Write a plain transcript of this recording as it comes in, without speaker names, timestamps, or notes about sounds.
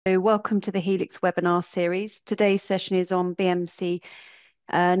Welcome to the Helix webinar series. Today's session is on BMC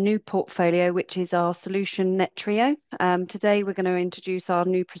new portfolio, which is our solution Netreo. Today we're going to introduce our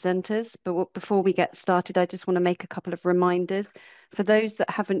new presenters, but before we get started, I just want to make a couple of reminders. For those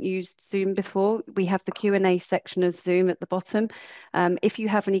that haven't used Zoom before, we have the Q&A section of Zoom at the bottom. If you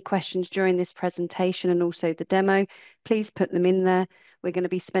have any questions during this presentation and also the demo, please put them in there. We're going to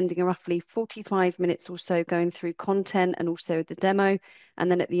be spending roughly 45 minutes or so going through content and also the demo. And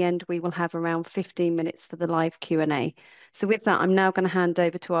then at the end, we will have around 15 minutes for the live Q&A. So with that, I'm now going to hand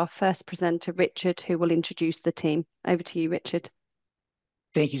over to our first presenter, Richard, who will introduce the team. Over to you, Richard.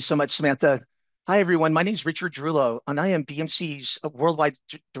 Thank you so much, Samantha. Hi, everyone. My name is Richard Drullo, and I am BMC's Worldwide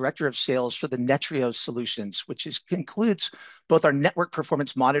Director of Sales for the Netreo Solutions, which includes both our network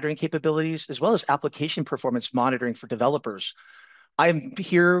performance monitoring capabilities as well as application performance monitoring for developers. I'm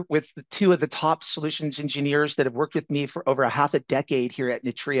here with two of the top solutions engineers that have worked with me for over half a decade here at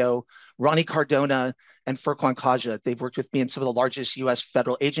Netreo, Ronnie Cardona and Furquan Kaja. They've worked with me in some of the largest US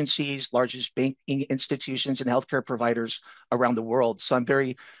federal agencies, largest banking institutions, and healthcare providers around the world. So I'm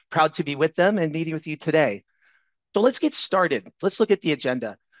very proud to be with them and meeting with you today. So let's get started. Let's look at the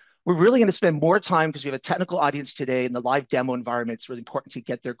agenda. We're really going to spend more time because we have a technical audience today in the live demo environment. It's really important to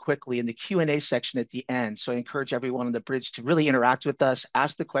get there quickly in the Q&A section at the end. So I encourage everyone on the bridge to really interact with us,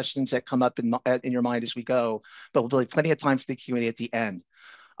 ask the questions that come up in your mind as we go, but we'll have plenty of time for the Q&A at the end.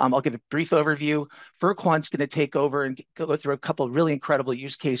 I'll give a brief overview. Furquan's going to take over and go through a couple of really incredible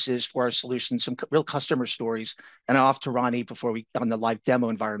use cases for our solutions, some real customer stories, and off to Ronnie before we on the live demo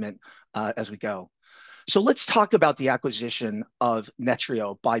environment as we go. So let's talk about the acquisition of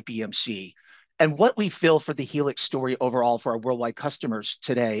Netreo by BMC and what we feel for the Helix story overall for our worldwide customers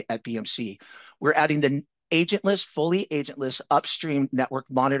today at BMC. We're adding the fully agentless upstream network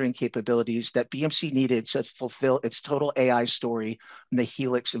monitoring capabilities that BMC needed to fulfill its total AI story in the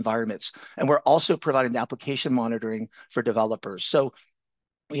Helix environments. And we're also providing the application monitoring for developers. So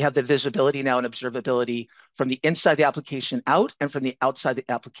we have the visibility now and observability from the inside the application out and from the outside the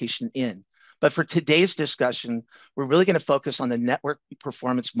application in. But for today's discussion, we're really going to focus on the network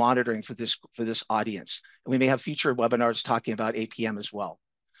performance monitoring for this audience. And we may have future webinars talking about APM as well.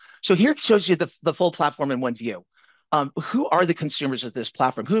 So here it shows you the full platform in one view. Who are the consumers of this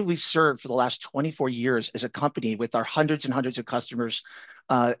platform? Who have we served for the last 24 years as a company with our hundreds and hundreds of customers,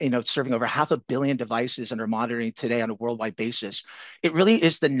 serving over 500 million devices under monitoring today on a worldwide basis? It really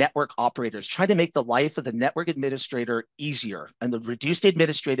is the network operators trying to make the life of the network administrator easier and reduce the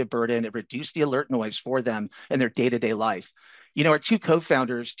administrative burden and reduce the alert noise for them in their day-to-day life. You know, our two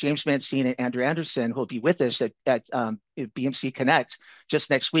co-founders, James Mancini and Andrew Anderson, who will be with us at BMC Connect just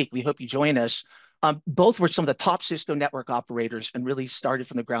next week. We hope you join us. Both were some of the top Cisco network operators and really started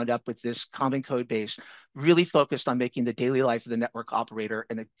from the ground up with this common code base, really focused on making the daily life of the network operator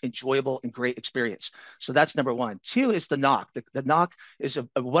an enjoyable and great experience. So that's number one. Two is the NOC. The NOC is a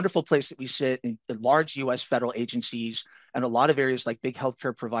wonderful place that we sit in large US federal agencies and a lot of areas like big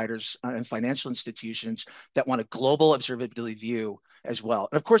healthcare providers and financial institutions that want a global observability view as well.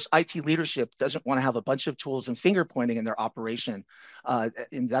 And of course, IT leadership doesn't want to have a bunch of tools and finger pointing in their operation.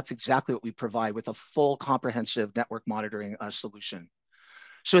 And that's exactly what we provide with a full comprehensive network monitoring solution.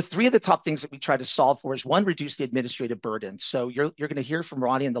 So three of the top things that we try to solve for is one, reduce the administrative burden. So you're going to hear from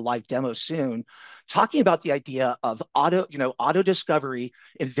Ronnie in the live demo soon, talking about the idea of auto discovery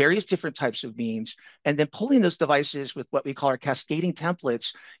in various different types of means, and then pulling those devices with what we call our cascading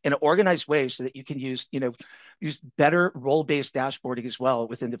templates in an organized way so that you can use better role-based dashboarding as well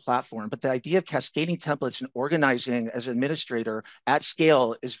within the platform. But the idea of cascading templates and organizing as an administrator at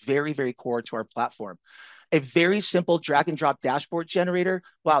scale is very, very core to our platform. A very simple drag and drop dashboard generator.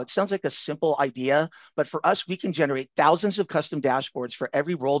 Wow, it sounds like a simple idea, but for us, we can generate thousands of custom dashboards for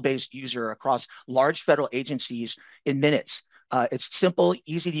every role-based user across large federal agencies in minutes. It's simple,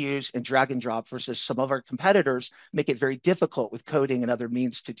 easy to use, and drag and drop versus some of our competitors make it very difficult with coding and other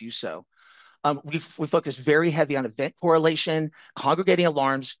means to do so. We focus very heavy on event correlation, congregating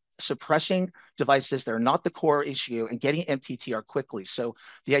alarms, suppressing devices that are not the core issue, and getting MTTR quickly. So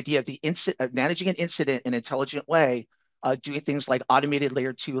the idea of managing an incident in an intelligent way, doing things like automated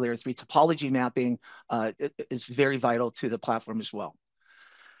layer 2, layer 3 topology mapping is very vital to the platform as well.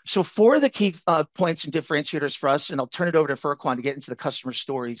 So four of the key points and differentiators for us, and I'll turn it over to Furquan to get into the customer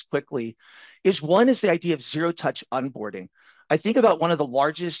stories quickly, is one is the idea of zero-touch onboarding. I think about one of the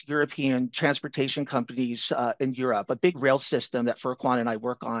largest European transportation companies in Europe, a big rail system that Furquan and I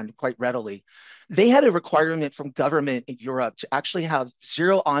work on quite readily. They had a requirement from government in Europe to actually have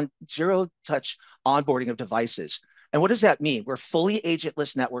zero-touch onboarding of devices. And what does that mean? We're fully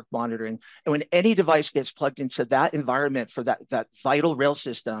agentless network monitoring. And when any device gets plugged into that environment for that vital rail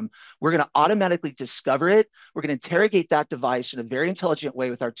system, we're going to automatically discover it. We're going to interrogate that device in a very intelligent way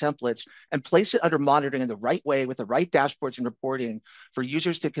with our templates and place it under monitoring in the right way with the right dashboards and reporting for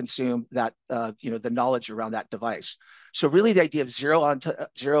users to consume that, the knowledge around that device. So really the idea of zero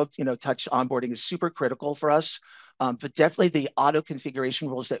touch onboarding is super critical for us. But definitely the auto configuration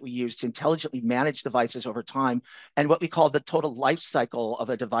rules that we use to intelligently manage devices over time and what we call the total life cycle of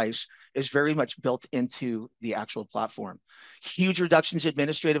a device is very much built into the actual platform. Huge reductions in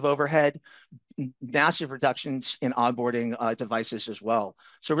administrative overhead, massive reductions in onboarding devices as well.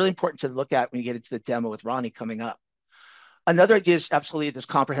 So really important to look at when you get into the demo with Ronnie coming up. Another idea is absolutely this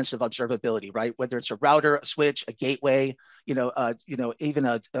comprehensive observability, right? Whether it's a router, a switch, a gateway, even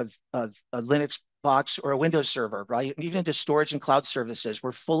a Linux box or a Windows server, right? And even into storage and cloud services,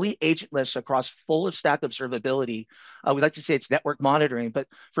 we're fully agentless across full stack observability. We like to say it's network monitoring, but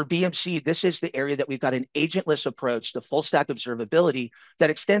for BMC, this is the area that we've got an agentless approach to full stack observability that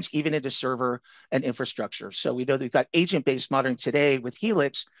extends even into server and infrastructure. So we know that we've got agent-based monitoring today with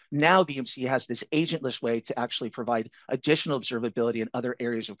Helix. Now BMC has this agentless way to actually provide additional observability in other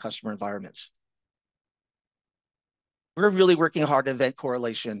areas of customer environments. We're really working hard at event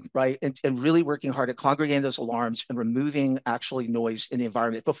correlation, right? And really working hard at congregating those alarms and removing actually noise in the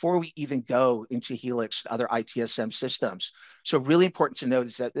environment before we even go into Helix and other ITSM systems. So really important to note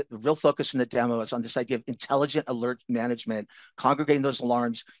is that the real focus in the demo is on this idea of intelligent alert management, congregating those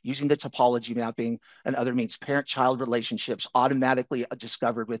alarms, using the topology mapping and other means, parent-child relationships automatically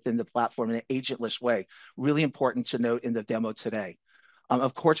discovered within the platform in an agentless way. Really important to note in the demo today.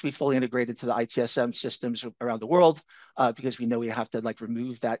 Of course, we fully integrated to the ITSM systems around the world because we know we have to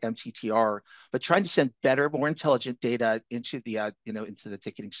remove that MTTR, but trying to send better, more intelligent data into the into the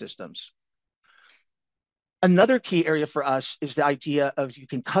ticketing systems. Another key area for us is the idea of you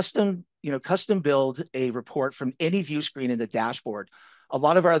can custom build a report from any view screen in the dashboard. A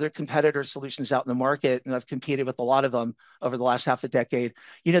lot of our other competitor solutions out in the market, and I've competed with a lot of them over the last half a decade,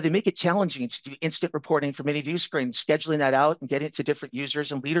 they make it challenging to do instant reporting from any view screen, scheduling that out and getting it to different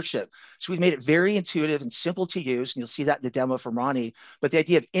users and leadership. So we've made it very intuitive and simple to use, and you'll see that in the demo from Ronnie. But the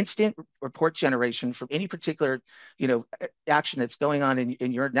idea of instant report generation from any particular, action that's going on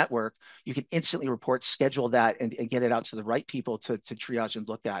in your network, you can instantly report, schedule that, and get it out to the right people to triage and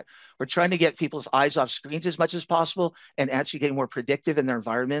look at. We're trying to get people's eyes off screens as much as possible and actually getting more predictive in their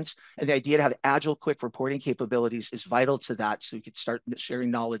environments. And the idea to have agile, quick reporting capabilities is vital to that so we can start sharing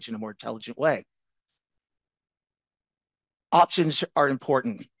knowledge in a more intelligent way. Options are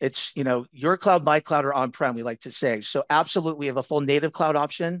important. It's, your cloud, my cloud, or on-prem, we like to say. So absolutely, we have a full native cloud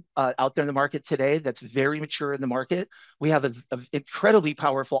option out there in the market today that's very mature in the market. We have an incredibly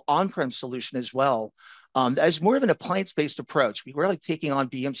powerful on-prem solution as well. As more of an appliance-based approach, we were taking on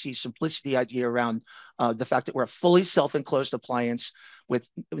BMC's simplicity idea around the fact that we're a fully self-enclosed appliance with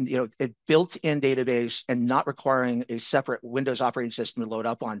a built-in database and not requiring a separate Windows operating system to load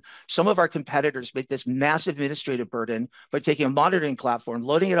up on. Some of our competitors make this massive administrative burden by taking a monitoring platform,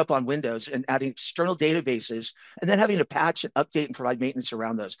 loading it up on Windows, and adding external databases, and then having to patch and update and provide maintenance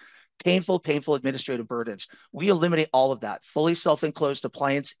around those. Painful administrative burdens. We eliminate all of that. Fully self-enclosed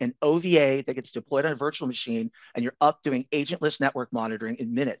appliance and OVA that gets deployed on a virtual machine, and you're up doing agentless network monitoring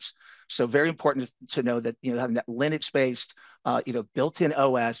in minutes. So very important to know that having that Linux-based, built-in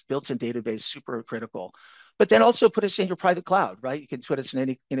OS, built-in database, super critical. But then also put us in your private cloud, right? You can put us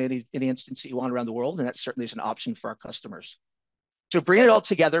in any instance that you want around the world, and that certainly is an option for our customers. So bringing it all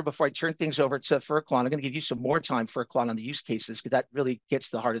together before I turn things over to Furquan, I'm going to give you some more time, Furquan, on the use cases because that really gets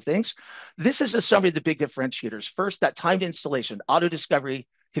to the heart of things. This is a summary of the big differentiators. First, that timed installation, auto discovery,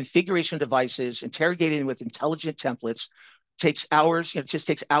 configuration devices, interrogating with intelligent templates, takes hours, it just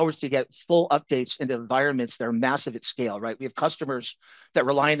takes hours to get full updates into environments that are massive at scale, right? We have customers that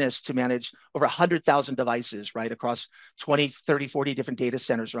rely on us to manage over 100,000 devices, right, across 20, 30, 40 different data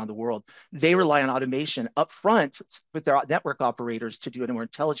centers around the world. They rely on automation upfront with their network operators to do it in a more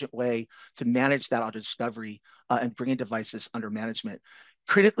intelligent way to manage that auto discovery and bring in devices under management.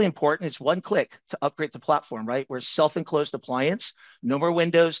 Critically important, it's one click to upgrade the platform, right? We're a self-enclosed appliance, no more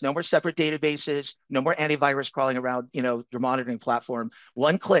Windows, no more separate databases, no more antivirus crawling around, your monitoring platform.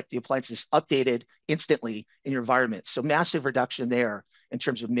 One click, the appliance is updated instantly in your environment. So massive reduction there in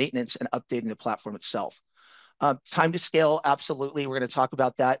terms of maintenance and updating the platform itself. Time to scale, absolutely. We're going to talk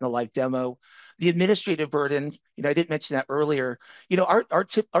about that in a live demo. The administrative burden, I didn't mention that earlier.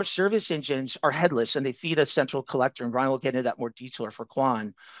 Our service engines are headless and they feed a central collector, and Ryan will get into that more detail for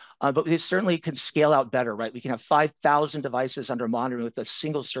Quan. But they certainly can scale out better, right? We can have 5,000 devices under monitoring with a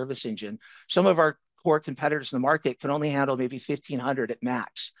single service engine. Some of our core competitors in the market can only handle maybe 1,500 at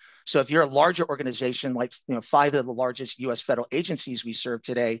max. So if you're a larger organization, like 5 of the largest US federal agencies we serve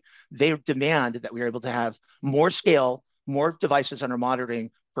today, they demand that we are able to have more scale, more devices under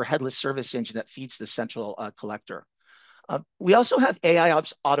monitoring per headless service engine that feeds the central collector. We also have AI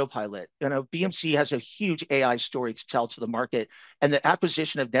Ops Autopilot. BMC has a huge AI story to tell to the market, and the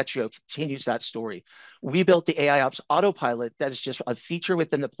acquisition of Netreo continues that story. We built the AI Ops Autopilot that is just a feature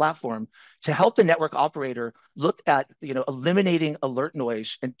within the platform to help the network operator look at eliminating alert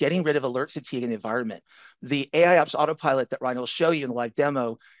noise and getting rid of alert fatigue in the environment. The AI Ops Autopilot that Ryan will show you in the live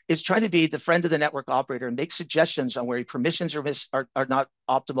demo is trying to be the friend of the network operator and make suggestions on where permissions are not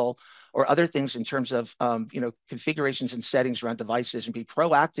optimal, or other things in terms of configurations and settings around devices, and be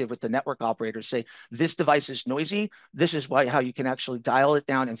proactive with the network operator. Say, this device is noisy. This is how you can actually dial it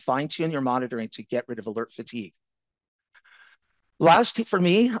down and fine tune your monitoring to get rid of alert fatigue. Last for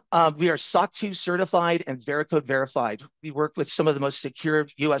me, we are SOC 2 certified and Veracode verified. We work with some of the most secure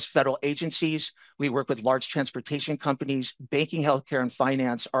US federal agencies. We work with large transportation companies. Banking, healthcare, and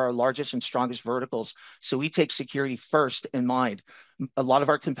finance are our largest and strongest verticals. So we take security first in mind. A lot of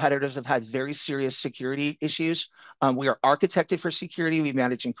our competitors have had very serious security issues. We are architected for security. We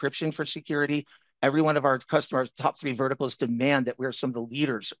manage encryption for security. Every one of our customers' top 3 verticals demand that we're some of the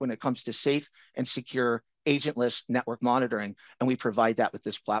leaders when it comes to safe and secure agentless network monitoring, and we provide that with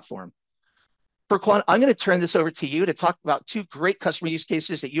this platform. Furqan, I'm going to turn this over to you to talk about 2 great customer use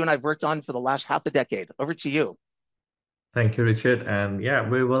cases that you and I have worked on for the last half a decade. Over to you. Thank you, Richard. And yeah,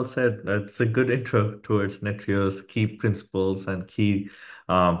 very well said. That's a good intro towards Netreo's key principles and key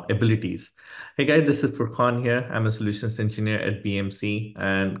abilities. Hey guys, this is Furqan here. I'm a solutions engineer at BMC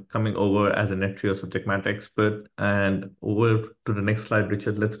and coming over as a Netreo subject matter expert. And over to the next slide,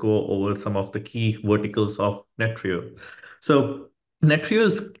 Richard, let's go over some of the key verticals of Netreo. So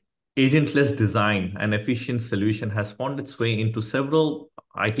Netreo's agentless design and efficient solution has found its way into several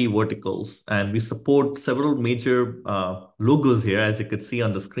IT verticals, and we support several major logos here, as you could see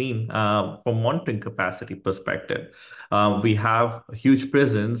on the screen, from monitoring capacity perspective. We have a huge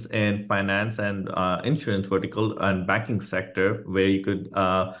presence in finance and insurance vertical and banking sector, where you could,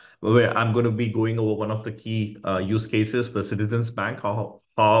 where I'm going to be going over one of the key use cases for Citizens Bank,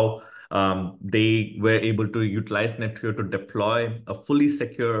 how they were able to utilize Netreo to deploy a fully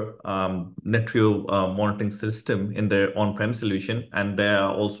secure Netreo monitoring system in their on-prem solution. And they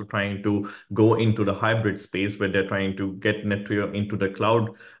are also trying to go into the hybrid space where they're trying to get Netreo into the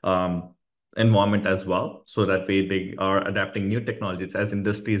cloud environment as well. So that way they are adapting new technologies. As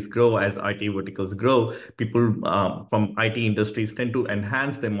industries grow, as IT verticals grow, people from IT industries tend to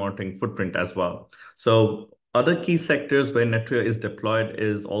enhance their monitoring footprint as well. So other key sectors where Netreo is deployed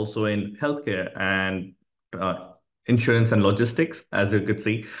is also in healthcare and insurance and logistics, as you could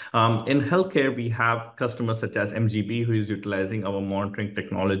see. In healthcare, we have customers such as MGB, who is utilizing our monitoring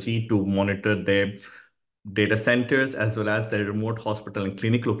technology to monitor their data centers as well as their remote hospital and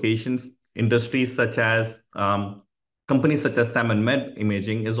clinic locations. Industries such as companies such as NPMD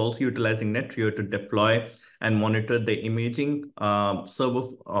Imaging is also utilizing Netreo to deploy and monitor the imaging server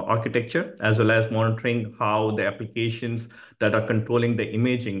architecture, as well as monitoring how the applications that are controlling the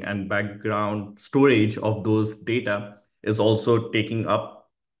imaging and background storage of those data is also taking up.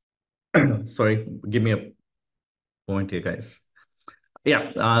 Sorry, give me a point here, guys.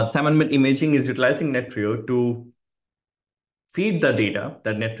 Yeah, NPMD Imaging is utilizing Netreo to feed the data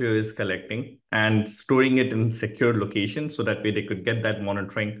that Netreo is collecting and storing it in secure locations, so that way they could get that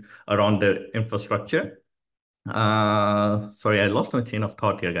monitoring around their infrastructure. Sorry, I lost my chain of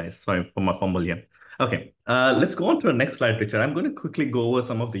thought here, guys. Sorry for my fumble here. Okay, let's go on to the next slide, Richard. I'm going to quickly go over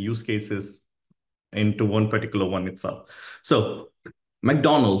some of the use cases into one particular one itself. So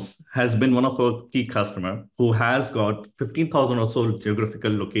McDonald's has been one of our key customer who has got 15,000 or so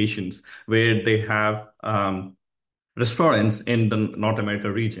geographical locations where they have restaurants in the North America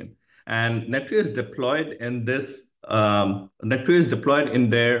region. And Netreo is deployed in this, Netreo is deployed in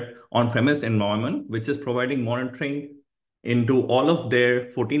their on-premise environment, which is providing monitoring into all of their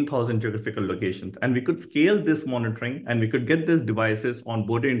 14,000 geographical locations. And we could scale this monitoring and we could get these devices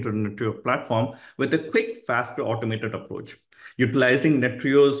onboarded into the Netreo platform with a quick, faster, automated approach, utilizing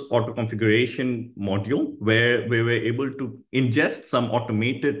Netreo's auto configuration module, where we were able to ingest some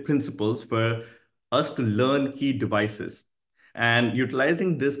automated principles for us to learn key devices. And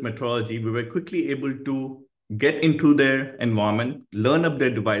utilizing this methodology, we were quickly able to get into their environment, learn up their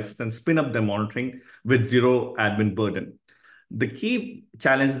devices, and spin up their monitoring with zero admin burden. The key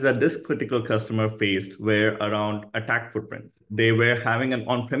challenges that this particular customer faced were around attack footprint. They were having an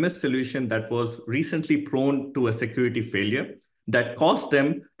on-premise solution that was recently prone to a security failure. that caused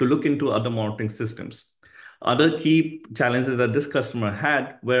them to look into other monitoring systems. Other key challenges that this customer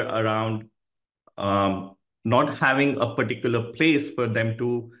had were around not having a particular place for them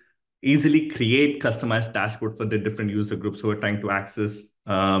to easily create customized dashboard for the different user groups who are trying to access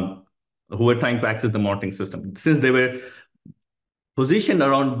the monitoring system. Since they were positioned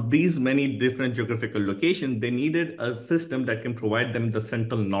around these many different geographical locations, they needed a system that can provide them the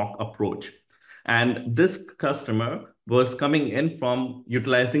central NOC approach. And this customer was coming in from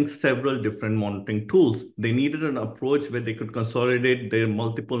utilizing several different monitoring tools. They needed an approach where they could consolidate their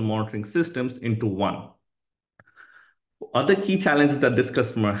multiple monitoring systems into one. Other key challenges that this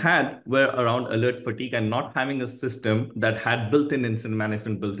customer had were around alert fatigue and not having a system that had built-in incident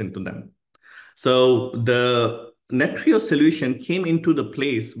management built into them. So the Netreo solution came into the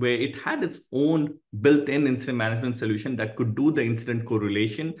place where it had its own built-in incident management solution that could do the incident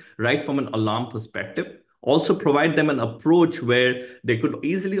correlation right from an alarm perspective. Also provide them an approach where they could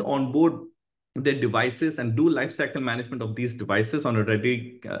easily onboard their devices and do lifecycle management of these devices on a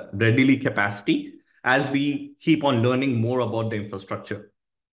readily capacity as we keep on learning more about the infrastructure.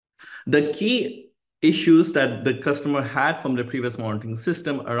 The key issues that the customer had from the previous monitoring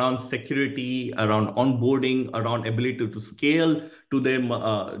system around security, around onboarding, around ability to scale to their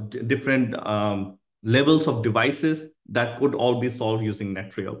different levels of devices that could all be solved using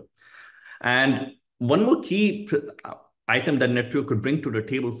Netreo. And one more key item that Netreo could bring to the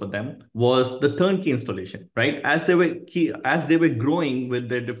table for them was the turnkey installation, right? As they were growing with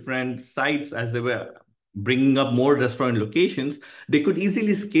their different sites, as they were bringing up more restaurant locations, they could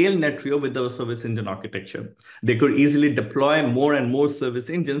easily scale Netreo with the service engine architecture. They could easily deploy more and more service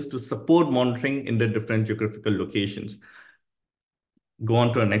engines to support monitoring in the different geographical locations. Go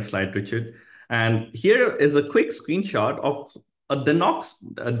on to the next slide, Richard. And here is a quick screenshot of the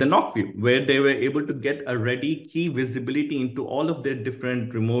NOC view, where they were able to get a ready key visibility into all of their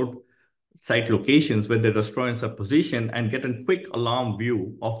different remote site locations where the restaurants are positioned and get a quick alarm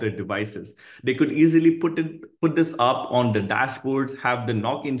view of their devices. They could easily put this up on the dashboards, have the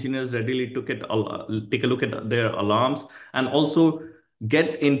NOC engineers readily take a look at their alarms, and also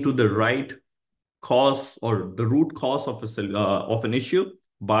get into the right cause or the root cause of an issue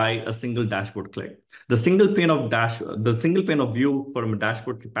by a single dashboard click. The single pane of view from a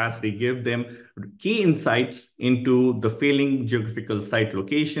dashboard capacity give them key insights into the failing geographical site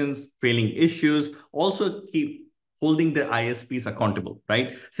locations, failing issues, also keep holding their ISPs accountable,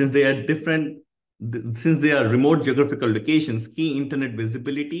 right? Since they are remote geographical locations, key internet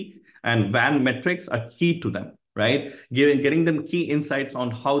visibility and WAN metrics are key to them, right? Getting them key insights on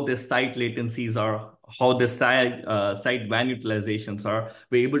how their site latencies are, how the site WAN utilizations are.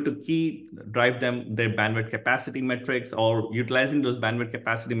 We're able to drive them their bandwidth capacity metrics, or utilizing those bandwidth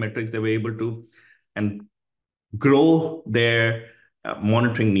capacity metrics, they were able to and grow their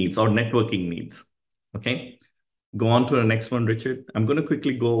monitoring needs or networking needs. Okay, go on to the next one, Richard. I'm going to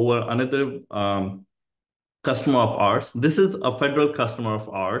quickly go over another customer of ours. This is a federal customer of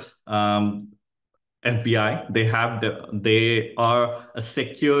ours. FBI, they are a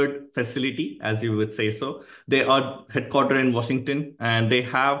secured facility, as you would say so. They are headquartered in Washington, and they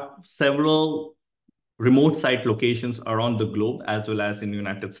have several remote site locations around the globe, as well as in the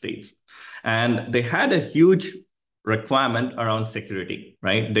United States. And they had a huge requirement around security,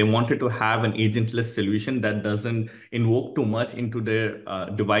 right? They wanted to have an agentless solution that doesn't invoke too much into their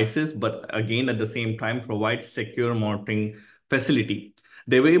devices, but again, at the same time, provide secure monitoring facility.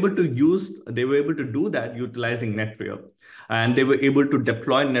 They were able to do that utilizing Netreo. And they were able to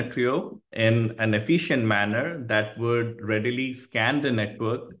deploy Netreo in an efficient manner that would readily scan the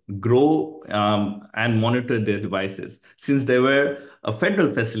network, grow and monitor their devices. Since they were a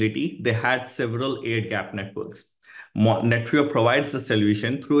federal facility, they had several air-gap networks. Netreo provides a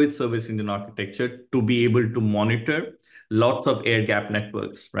solution through its service engine architecture to be able to monitor lots of air-gap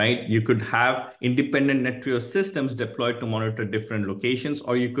networks, right? You could have independent Netreo systems deployed to monitor different locations,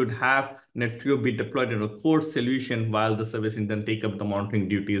 or you could have Netreo be deployed in a core solution while the service engine take up the monitoring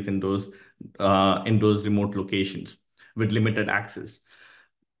duties in those remote locations with limited access.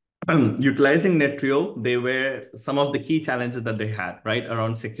 Utilizing Netreo, they were some of the key challenges that they had, right?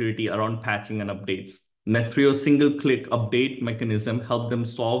 Around security, around patching and updates. Netreo's single-click update mechanism helped them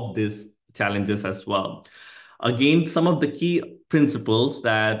solve these challenges as well. Again, some of the key principles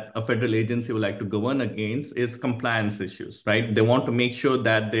that a federal agency would like to govern against is compliance issues, right? They want to make sure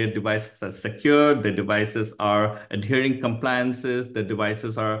that their devices are secure, their devices are adhering compliances, their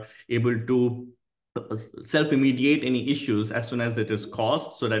devices are able to self-remediate any issues as soon as it is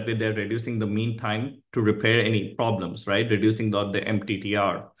caused, so that way they're reducing the mean time to repair any problems, right? Reducing the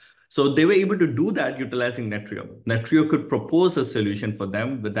MTTR. So they were able to do that utilizing Netreo. Netreo could propose a solution for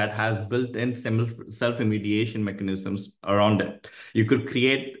them that has built-in self-remediation mechanisms around it. You could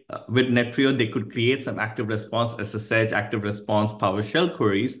create, with Netreo, they could create some active response SSH, active response PowerShell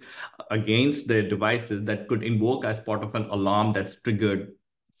queries against the devices that could invoke as part of an alarm that's triggered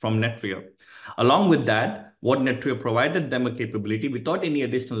from Netreo. Along with that, what Netreo provided them a capability without any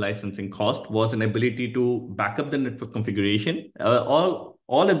additional licensing cost was an ability to back up the network configuration,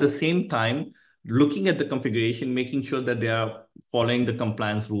 all at the same time, looking at the configuration, making sure that they are following the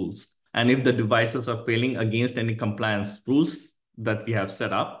compliance rules. And if the devices are failing against any compliance rules that we have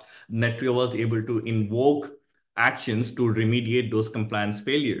set up, Netreo was able to invoke actions to remediate those compliance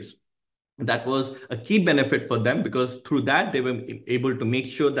failures. That was a key benefit for them because through that, they were able to make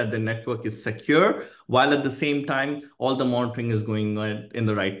sure that the network is secure, while at the same time, all the monitoring is going on in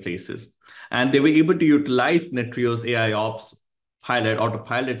the right places. And they were able to utilize Netreo's AIOps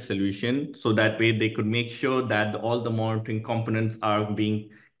autopilot solution. So that way they could make sure that all the monitoring components are being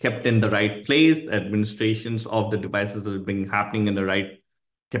kept in the right place, administrations of the devices are being happening in the right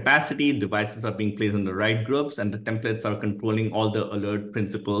capacity, devices are being placed in the right groups, and the templates are controlling all the alert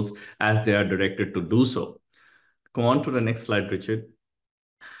principles as they are directed to do so. Go on to the next slide, Richard.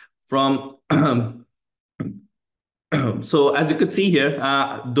 From So as you could see here,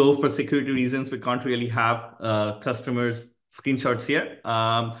 though for security reasons, we can't really have customers' screenshots here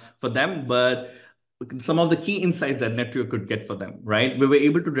for them, but some of the key insights that Netreo could get for them, right? We were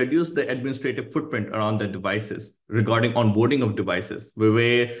able to reduce the administrative footprint around the devices regarding onboarding of devices. We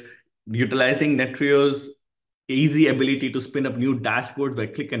were utilizing Netreo's easy ability to spin up new dashboards by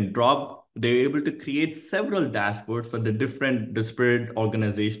click and drop. They were able to create several dashboards for the different disparate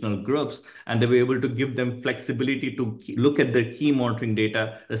organizational groups, and they were able to give them flexibility to look at their key monitoring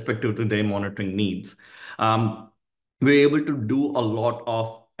data respective to their monitoring needs. We were able to do a lot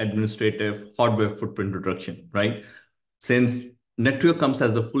of administrative hardware footprint reduction, right? Since Netreo comes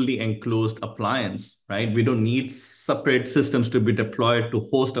as a fully enclosed appliance, right? We don't need separate systems to be deployed to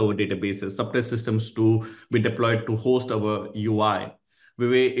host our databases, separate systems to be deployed to host our UI. We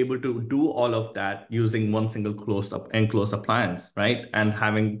were able to do all of that using one single enclosed appliance, right? And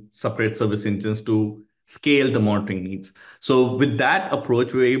having separate service engines to scale the monitoring needs. So with that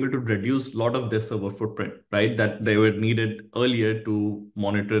approach, we were able to reduce a lot of their server footprint, right? That they were needed earlier to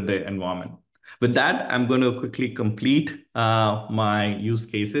monitor their environment. With that, I'm going to quickly complete my use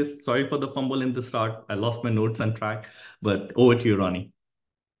cases. Sorry for the fumble in the start. I lost my notes and track, but over to you, Ronnie.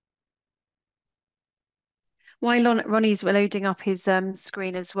 While Ronnie's loading up his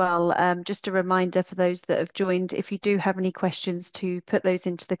screen as well, just a reminder for those that have joined, if you do have any questions, to put those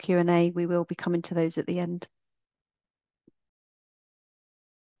into the Q&A. We will be coming to those at the end.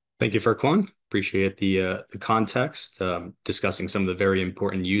 Thank you, Furqan. Appreciate the context, discussing some of the very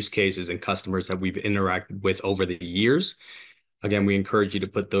important use cases and customers that we've interacted with over the years. Again, we encourage you to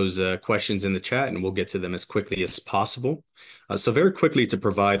put those questions in the chat, and we'll get to them as quickly as possible. So very quickly to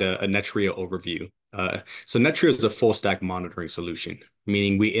provide a Netreo overview. So Netreo is a full stack monitoring solution,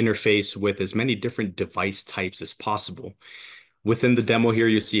 meaning we interface with as many different device types as possible. Within the demo here,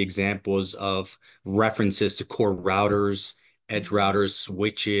 you'll see examples of references to core routers, edge routers,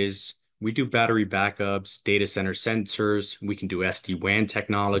 switches. We do battery backups, data center sensors. We can do SD-WAN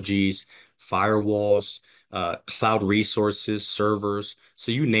technologies, firewalls, cloud resources, servers.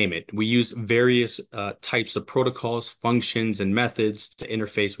 So you name it. We use various types of protocols, functions, and methods to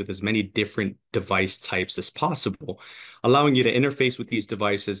interface with as many different device types as possible, allowing you to interface with these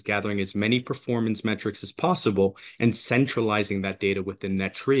devices, gathering as many performance metrics as possible, and centralizing that data within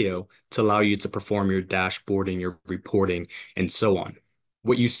Netreo to allow you to perform your dashboarding, your reporting, and so on.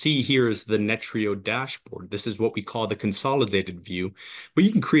 What you see here is the Netreo dashboard. This is what we call the consolidated view, but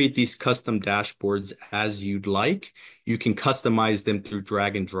you can create these custom dashboards as you'd like. You can customize them through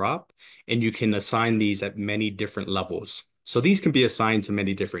drag and drop, and you can assign these at many different levels. So these can be assigned to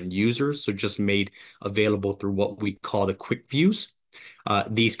many different users, so just made available through what we call the quick views.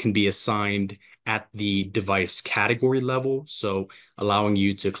 These can be assigned at the device category level, so allowing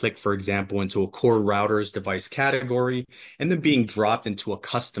you to click, for example, into a core router's device category, and then being dropped into a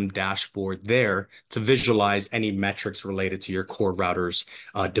custom dashboard there to visualize any metrics related to your core router's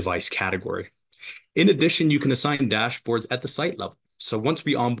device category. In addition, you can assign dashboards at the site level. So once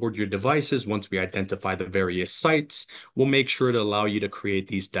we onboard your devices, once we identify the various sites, we'll make sure to allow you to create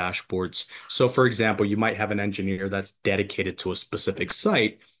these dashboards. So for example, you might have an engineer that's dedicated to a specific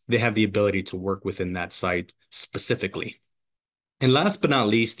site. They have the ability to work within that site specifically. And last but not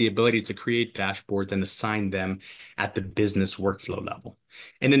least, the ability to create dashboards and assign them at the business workflow level.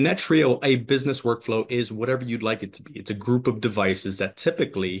 And in Netreo, a business workflow is whatever you'd like it to be. It's a group of devices that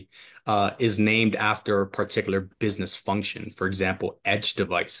typically is named after a particular business function. For example, edge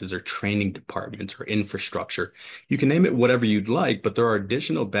devices or training departments or infrastructure. You can name it whatever you'd like, but there are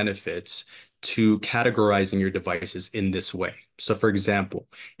additional benefits to categorizing your devices in this way. So for example,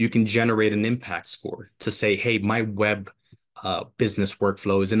 you can generate an impact score to say, hey, my web business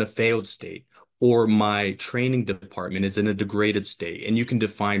workflow is in a failed state, or my training department is in a degraded state, and you can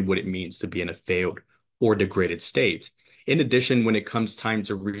define what it means to be in a failed or degraded state. In addition, when it comes time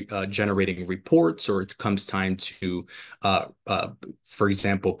to generating reports, or it comes time to, for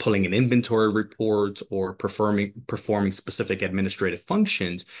example, pulling an inventory report or performing specific administrative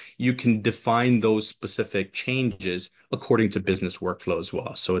functions, you can define those specific changes according to business workflow as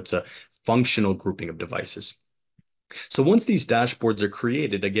well. So it's a functional grouping of devices. So once these dashboards are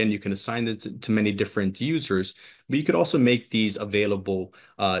created, again, you can assign them to many different users, but you could also make these available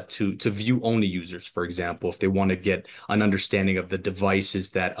to view-only users, for example, if they want to get an understanding of the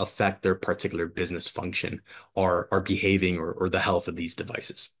devices that affect their particular business function or are behaving or the health of these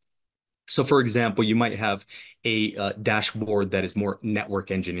devices. So for example, you might have a dashboard that is more network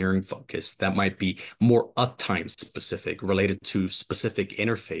engineering focused, that might be more uptime specific, related to specific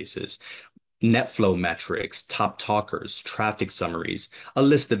interfaces, NetFlow metrics, top talkers, traffic summaries, a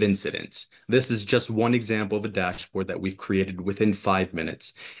list of incidents. This is just one example of a dashboard that we've created within 5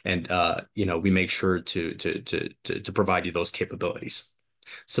 minutes, and we make sure to provide you those capabilities.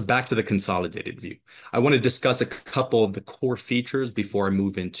 So back to the consolidated view. I want to discuss a couple of the core features before I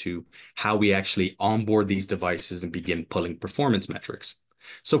move into how we actually onboard these devices and begin pulling performance metrics.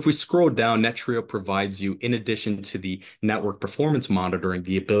 So if we scroll down, Netreo provides you, in addition to the network performance monitoring,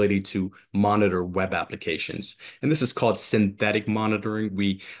 the ability to monitor web applications. And this is called synthetic monitoring.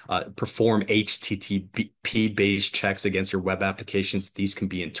 We perform HTTP-based checks against your web applications. These can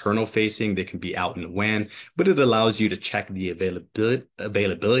be internal facing, they can be out in the WAN, but it allows you to check the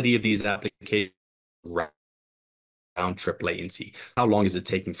availability of these applications, round trip latency. How long is it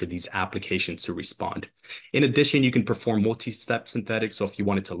taking for these applications to respond? In addition, you can perform multi-step synthetic. So if you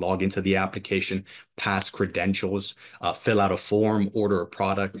wanted to log into the application, pass credentials, fill out a form, order a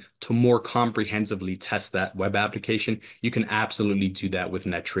product, to more comprehensively test that web application, you can absolutely do that with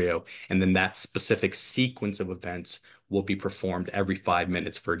Netreo. And then that specific sequence of events will be performed every 5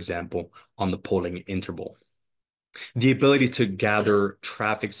 minutes, for example, on the polling interval. The ability to gather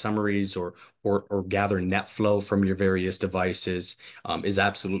traffic summaries or gather net flow from your various devices is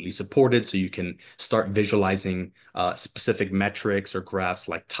absolutely supported. So you can start visualizing specific metrics or graphs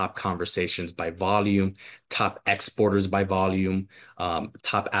like top conversations by volume, top exporters by volume,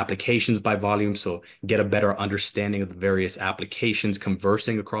 top applications by volume. So get a better understanding of the various applications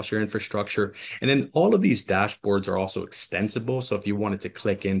conversing across your infrastructure. And then all of these dashboards are also extensible. So if you wanted to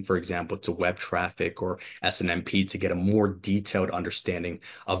click in, for example, to web traffic or SNMP to get a more detailed understanding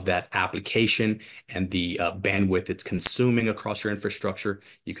of that application and the bandwidth it's consuming across your infrastructure,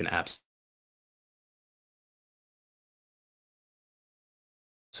 you can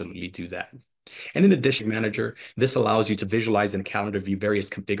absolutely do that. And in addition, Manager, this allows you to visualize in a calendar view various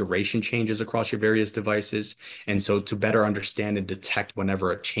configuration changes across your various devices. And so to better understand and detect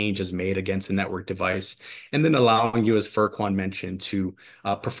whenever a change is made against a network device, and then allowing you, as Furquan mentioned, to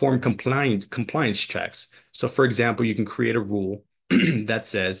perform compliance checks. So for example, you can create a rule that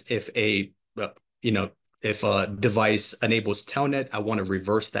says if a device enables Telnet, I want to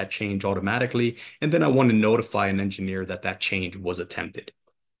reverse that change automatically. And then I want to notify an engineer that that change was attempted.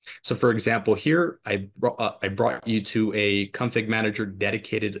 So for example, here I brought you to a config manager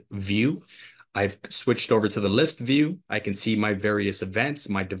dedicated view. I've switched over to the list view. I can see my various events,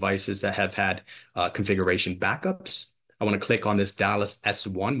 my devices that have had configuration backups. I want to click on this Dallas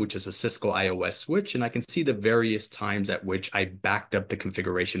S1, which is a Cisco iOS switch, and I can see the various times at which I backed up the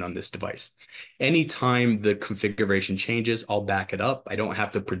configuration on this device. Anytime the configuration changes, I'll back it up. I don't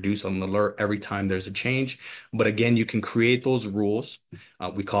have to produce an alert every time there's a change. But again, you can create those rules.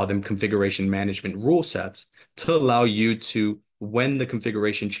 We call them configuration management rule sets to allow you to, when the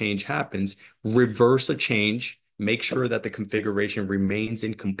configuration change happens, reverse a change, make sure that the configuration remains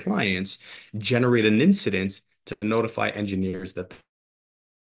in compliance, generate an incident to notify engineers that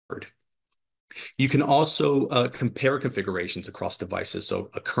occurred. You can also compare configurations across devices. So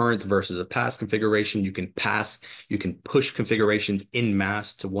a current versus a past configuration, you can push configurations in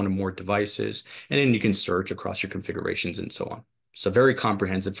mass to one or more devices, and then you can search across your configurations and so on. So very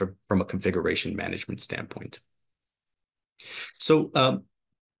comprehensive from a configuration management standpoint. So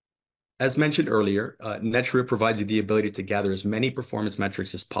as mentioned earlier, Netreo provides you the ability to gather as many performance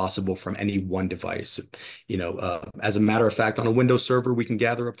metrics as possible from any one device. As a matter of fact, on a Windows server, we can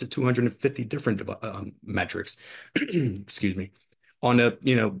gather up to 250 different metrics. Excuse me. On a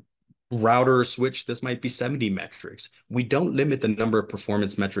router or switch, this might be 70 metrics. We don't limit the number of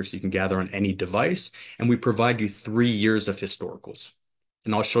performance metrics you can gather on any device, and we provide you 3 years of historicals.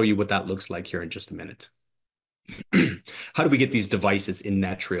 And I'll show you what that looks like here in just a minute. How do we get these devices in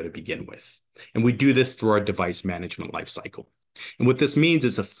Netreo to begin with? And we do this through our device management lifecycle. And what this means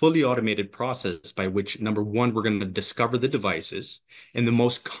is a fully automated process by which, number one, we're going to discover the devices. And the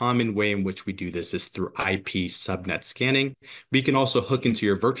most common way in which we do this is through IP subnet scanning. But you can also hook into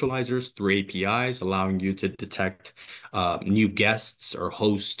your virtualizers through APIs, allowing you to detect new guests or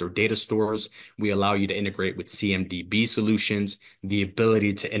hosts or data stores. We allow you to integrate with CMDB solutions, the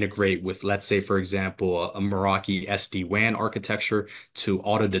ability to integrate with, let's say, for example, a Meraki SD-WAN architecture to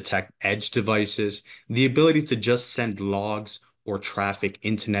auto-detect edge devices, the ability to just send logs or traffic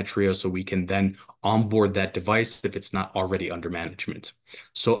into Netreo so we can then onboard that device if it's not already under management.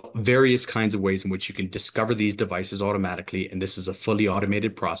 So various kinds of ways in which you can discover these devices automatically, and this is a fully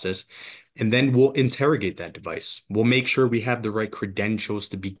automated process. And then we'll interrogate that device. We'll make sure we have the right credentials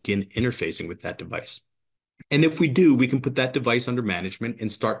to begin interfacing with that device. And if we do, we can put that device under management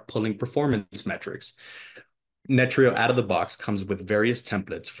and start pulling performance metrics. Netreo out of the box comes with various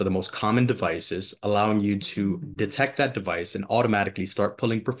templates for the most common devices, allowing you to detect that device and automatically start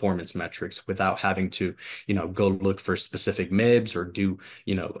pulling performance metrics without having to, go look for specific MIBs or do,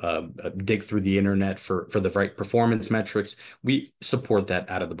 dig through the internet for the right performance metrics. We support that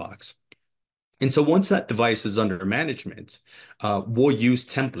out of the box. And so once that device is under management, we'll use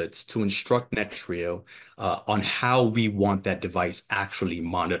templates to instruct Netreo on how we want that device actually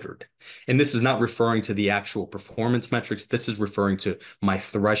monitored. And this is not referring to the actual performance metrics. This is referring to my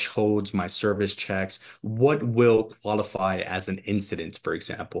thresholds, my service checks, what will qualify as an incident, for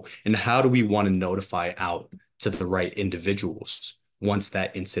example, and how do we want to notify out to the right individuals once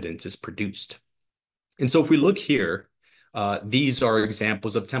that incident is produced. And so if we look here, these are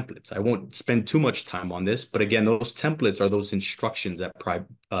examples of templates. I won't spend too much time on this, but again, those templates are those instructions that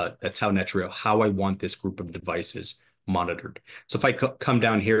tell Netreo how I want this group of devices monitored. So if I come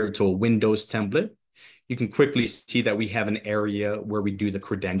down here to a Windows template, you can quickly see that we have an area where we do the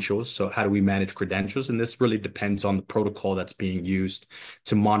credentials. So how do we manage credentials? And this really depends on the protocol that's being used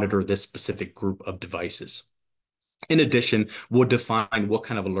to monitor this specific group of devices. In addition, we'll define what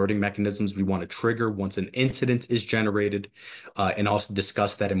kind of alerting mechanisms we want to trigger once an incident is generated, and also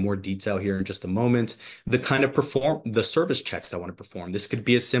discuss that in more detail here in just a moment. The kind of the service checks I want to perform. This could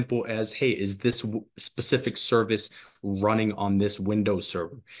be as simple as, hey, is this specific service running on this Windows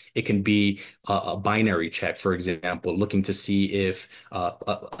server? It can be a binary check, for example, looking to see if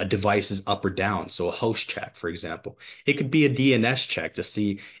a device is up or down. So a host check, for example. It could be a DNS check to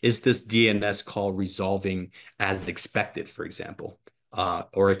see, is this DNS call resolving as expected, for example,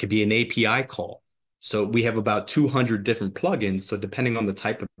 or it could be an API call. So we have about 200 different plugins. So depending on the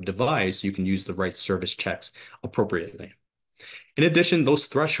type of device, you can use the right service checks appropriately. In addition, those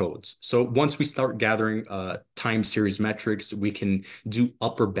thresholds. So once we start gathering time series metrics, we can do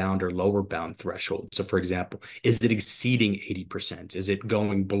upper bound or lower bound thresholds. So for example, is it exceeding 80%? Is it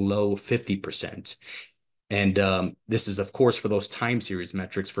going below 50%? And this is, of course, for those time series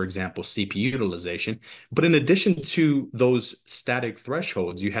metrics, for example, CPU utilization. But in addition to those static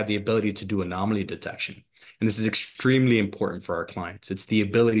thresholds, you have the ability to do anomaly detection. And this is extremely important for our clients. It's the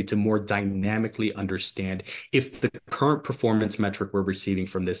ability to more dynamically understand if the current performance metric we're receiving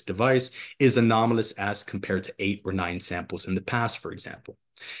from this device is anomalous as compared to 8 or 9 samples in the past, for example.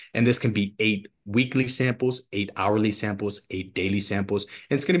 And this can be 8 weekly samples, 8 hourly samples, 8 daily samples.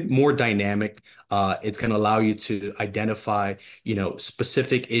 And it's going to be more dynamic. It's going to allow you to identify,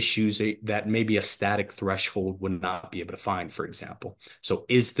 specific issues that maybe a static threshold would not be able to find, for example. So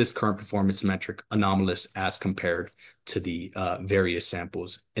is this current performance metric anomalous as compared to the various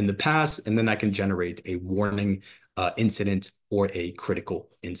samples in the past? And then I can generate a warning incident or a critical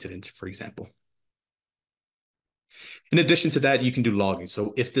incident, for example. In addition to that, you can do logging.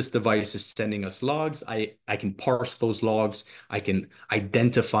 So if this device is sending us logs, I can parse those logs. I can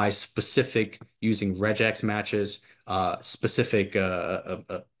identify specific using regex matches, specific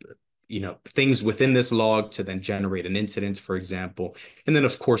things within this log to then generate an incident, for example. And then,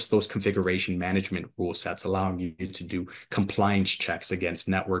 of course, those configuration management rule sets allowing you to do compliance checks against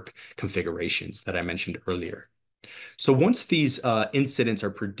network configurations that I mentioned earlier. So once these incidents are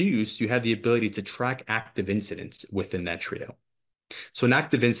produced, you have the ability to track active incidents within Netreo. So an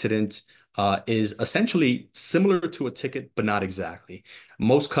active incident is essentially similar to a ticket, but not exactly.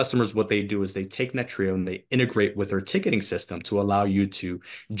 Most customers, what they do is they take Netreo and they integrate with their ticketing system to allow you to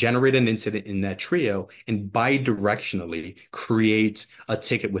generate an incident in Netreo and bidirectionally create a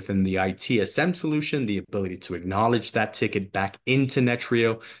ticket within the ITSM solution, the ability to acknowledge that ticket back into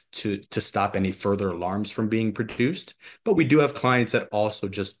Netreo to stop any further alarms from being produced. But we do have clients that also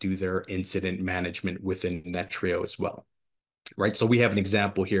just do their incident management within Netreo as well. Right, so we have an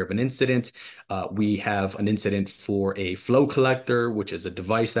example here of an incident. We have an incident for a flow collector, which is a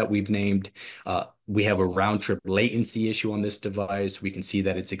device that we've named. We have a round trip latency issue on this device. We can see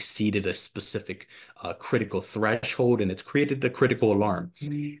that it's exceeded a specific critical threshold and it's created a critical alarm.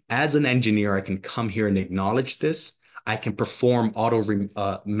 As an engineer, I can come here and acknowledge this. I can perform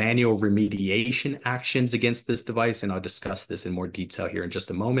manual remediation actions against this device, and I'll discuss this in more detail here in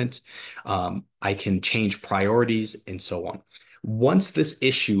just a moment. I can change priorities and so on. Once this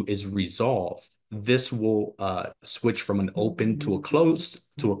issue is resolved, this will switch from an open to a closed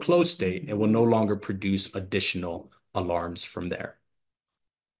state and will no longer produce additional alarms from there.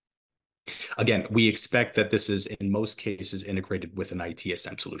 Again, we expect that this is in most cases integrated with an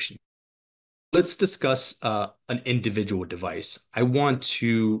ITSM solution. Let's discuss an individual device. I want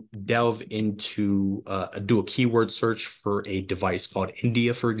to delve into do a keyword search for a device called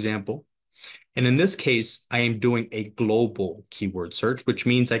India, for example. And in this case, I am doing a global keyword search, which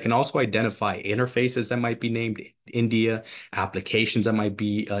means I can also identify interfaces that might be named India, applications that might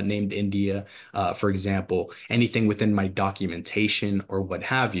be named India, for example, anything within my documentation or what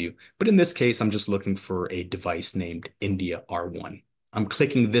have you. But in this case, I'm just looking for a device named India R1. I'm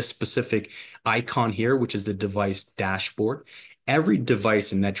clicking this specific icon here, which is the device dashboard. Every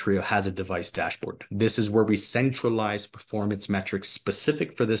device in Netreo has a device dashboard. This is where we centralize performance metrics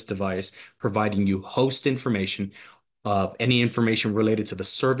specific for this device, providing you host information, any information related to the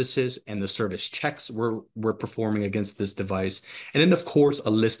services and the service checks we're performing against this device. And then, of course, a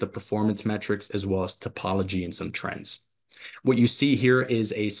list of performance metrics as well as topology and some trends. What you see here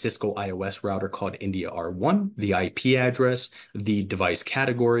is a Cisco iOS router called India R1, the IP address, the device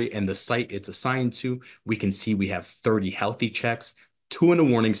category, and the site it's assigned to. We can see we have 30 healthy checks, 2 in a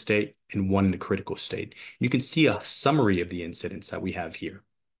warning state, and 1 in a critical state. You can see a summary of the incidents that we have here.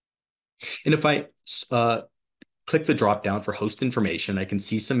 And if I click the drop down for host information, I can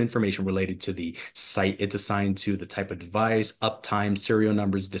see some information related to the site it's assigned to, the type of device, uptime, serial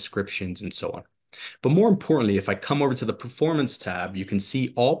numbers, descriptions, and so on. But more importantly, if I come over to the performance tab, you can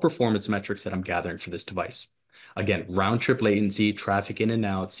see all performance metrics that I'm gathering for this device. Again, round trip latency, traffic in and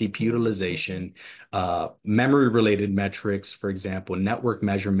out, CPU utilization, memory related metrics, for example, network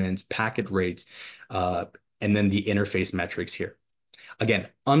measurements, packet rates, and then the interface metrics here. Again,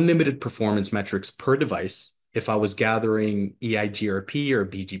 unlimited performance metrics per device. If I was gathering EIGRP or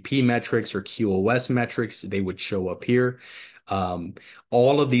BGP metrics or QoS metrics, they would show up here.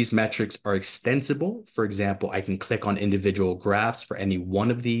 All of these metrics are extensible. For example, I can click on individual graphs for any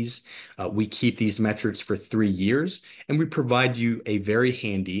one of these. We keep these metrics for 3 years, and we provide you a very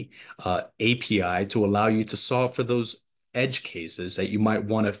handy API to allow you to solve for those edge cases that you might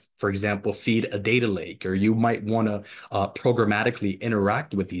want to, for example, feed a data lake, or you might want to programmatically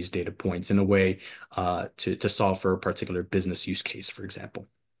interact with these data points in a way to solve for a particular business use case, for example.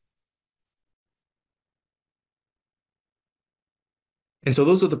 And so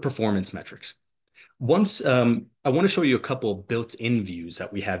those are the performance metrics. Once I want to show you a couple of built-in views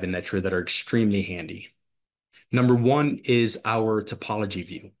that we have in Netreo that are extremely handy. Number one is our topology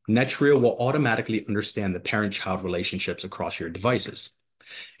view. Netreo will automatically understand the parent-child relationships across your devices.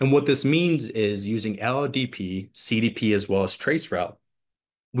 And what this means is using LLDP, CDP, as well as traceroute,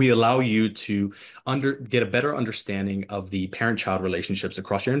 we allow you to get a better understanding of the parent-child relationships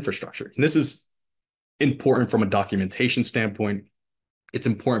across your infrastructure. And this is important from a documentation standpoint. It's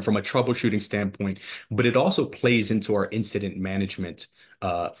important from a troubleshooting standpoint, but it also plays into our incident management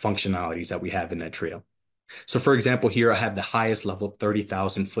functionalities that we have in Netreo. So for example, here I have the highest level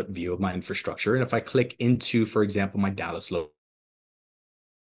 30,000 foot view of my infrastructure. And if I click into, for example, my Dallas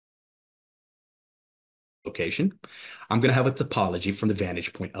location, I'm going to have a topology from the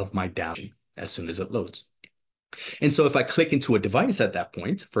vantage point of my Dallas as soon as it loads. And so if I click into a device at that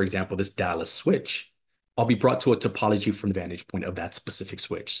point, for example, this Dallas switch, I'll be brought to a topology from the vantage point of that specific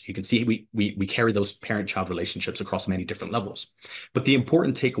switch. So you can see we carry those parent-child relationships across many different levels. But the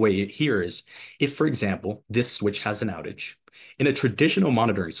important takeaway here is if, for example, this switch has an outage, in a traditional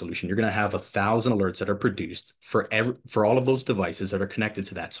monitoring solution, you're going to have 1,000 alerts that are produced for all of those devices that are connected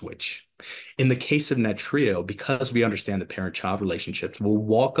to that switch. In the case of Netreo, because we understand the parent-child relationships, we'll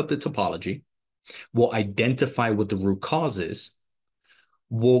walk up the topology, we'll identify what the root cause is,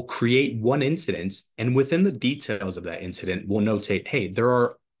 we'll create one incident, and within the details of that incident, we'll notate, hey, there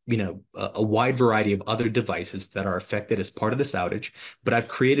are a wide variety of other devices that are affected as part of this outage, but I've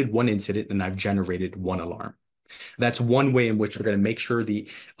created one incident and I've generated one alarm. That's one way in which we're going to make sure the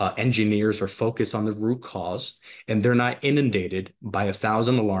engineers are focused on the root cause and they're not inundated by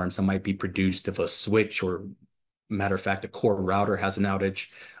 1,000 alarms that might be produced if a switch or, matter of fact, a core router has an outage.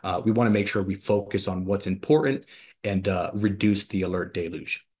 We want to make sure we focus on what's important and reduce the alert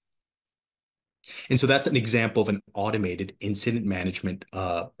deluge. And so that's an example of an automated incident management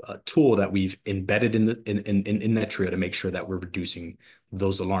tool that we've embedded in Netreo to make sure that we're reducing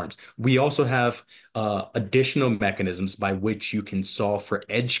those alarms. We also have additional mechanisms by which you can solve for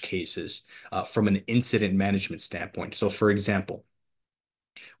edge cases from an incident management standpoint. So for example,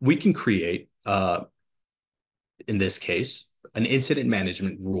 we can create, in this case, an incident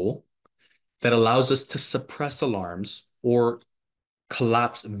management rule that allows us to suppress alarms or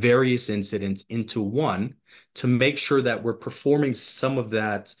collapse various incidents into one to make sure that we're performing some of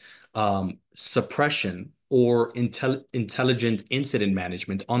that suppression or intelligent incident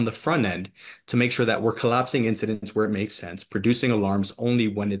management on the front end to make sure that we're collapsing incidents where it makes sense, producing alarms only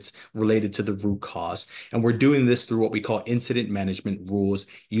when it's related to the root cause. And we're doing this through what we call incident management rules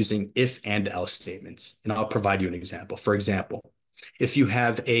using if and else statements. And I'll provide you an example. For example, if you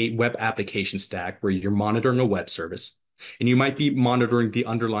have a web application stack where you're monitoring a web service, and you might be monitoring the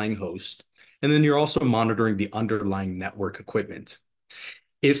underlying host, and then you're also monitoring the underlying network equipment.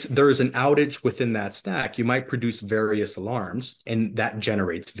 If there is an outage within that stack, you might produce various alarms, and that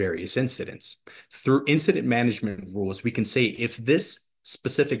generates various incidents. Through incident management rules, we can say if this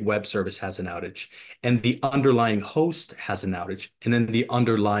specific web service has an outage and the underlying host has an outage, and then the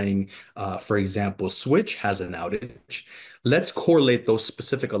underlying, for example, switch has an outage, let's correlate those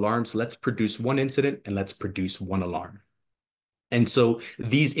specific alarms. Let's produce one incident and let's produce one alarm. And so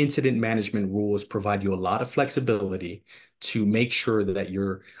these incident management rules provide you a lot of flexibility to make sure that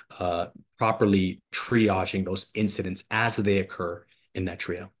you're properly triaging those incidents as they occur in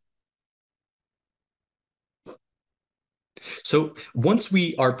Netreo. So once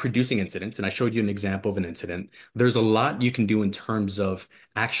we are producing incidents, and I showed you an example of an incident, there's a lot you can do in terms of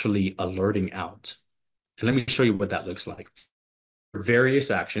actually alerting out. And let me show you what that looks like. Various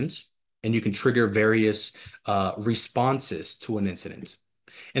actions, and you can trigger various responses to an incident.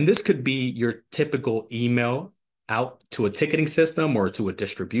 And this could be your typical email out to a ticketing system or to a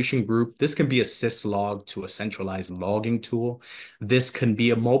distribution group. This can be a syslog to a centralized logging tool. This can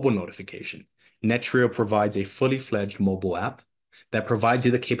be a mobile notification. Netreo provides a fully fledged mobile app that provides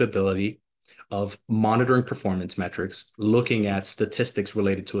you the capability of monitoring performance metrics, looking at statistics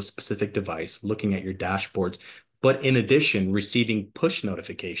related to a specific device, looking at your dashboards, but in addition, receiving push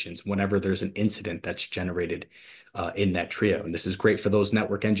notifications whenever there's an incident that's generated in Netreo. And this is great for those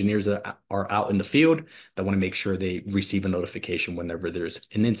network engineers that are out in the field that want to make sure they receive a notification whenever there's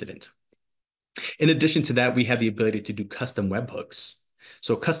an incident. In addition to that, we have the ability to do custom webhooks.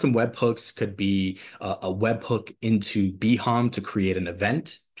 So custom webhooks could be a webhook into BHOM to create an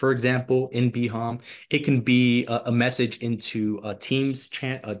event, for example, in BHOM. It can be a message into a Teams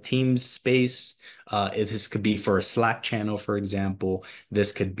space. This could be for a Slack channel, for example.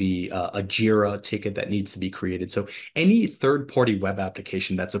 This could be a Jira ticket that needs to be created. So any third-party web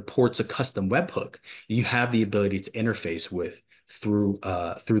application that supports a custom webhook, you have the ability to interface with through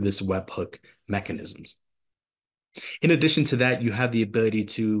this webhook mechanisms. In addition to that, you have the ability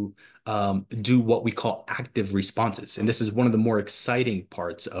to do what we call active responses. And this is one of the more exciting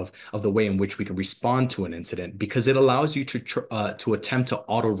parts of the way in which we can respond to an incident, because it allows you to attempt to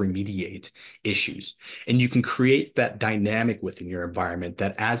auto-remediate issues. And you can create that dynamic within your environment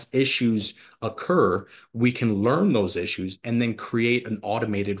that as issues occur, we can learn those issues and then create an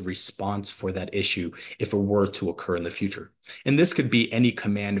automated response for that issue if it were to occur in the future. And this could be any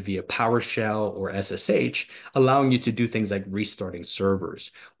command via PowerShell or SSH, allowing you to do things like restarting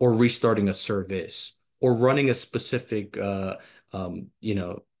servers or restarting a service or running a specific,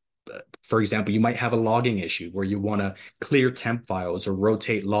 for example, you might have a logging issue where you want to clear temp files or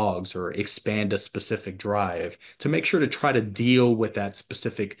rotate logs or expand a specific drive to make sure to try to deal with that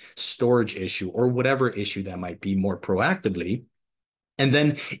specific storage issue or whatever issue that might be more proactively. And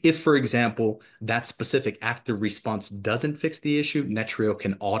then if, for example, that specific active response doesn't fix the issue, Netreo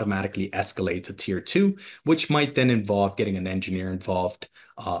can automatically escalate to tier 2, which might then involve getting an engineer involved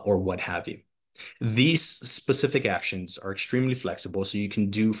or what have you. These specific actions are extremely flexible. So you can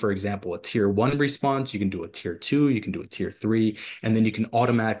do, for example, a tier 1 response, you can do a tier 2, you can do a tier 3, and then you can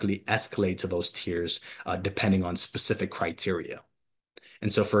automatically escalate to those tiers depending on specific criteria.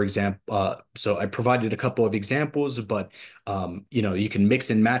 And so, for example, so I provided a couple of examples, but you can mix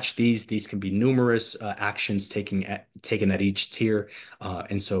and match these. These can be numerous actions taken at each tier,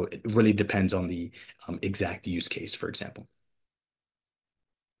 and so it really depends on the exact use case, for example.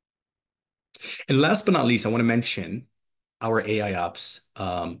 And last but not least, I want to mention our AI Ops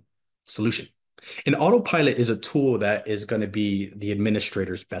solution. And Autopilot is a tool that is going to be the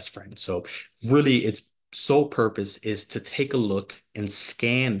administrator's best friend. So really, its sole purpose is to take a look and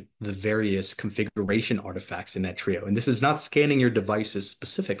scan the various configuration artifacts in Netreo. And this is not scanning your devices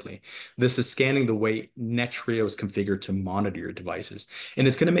specifically. This is scanning the way Netreo is configured to monitor your devices. And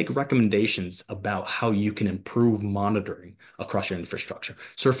it's going to make recommendations about how you can improve monitoring across your infrastructure.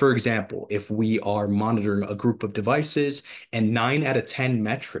 So for example, if we are monitoring a group of devices and 9 out of 10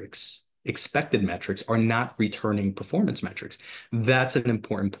 expected metrics are not returning performance metrics. That's an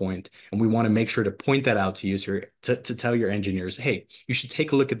important point, and we want to make sure to point that out to you to tell your engineers, hey, you should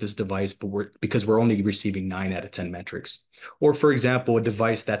take a look at this device, because we're only receiving 9 out of 10 metrics. Or for example, a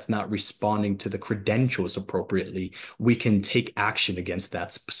device that's not responding to the credentials appropriately, we can take action against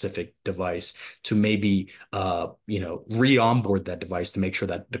that specific device to maybe re-onboard that device to make sure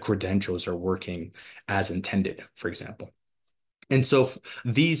that the credentials are working as intended, for example. And so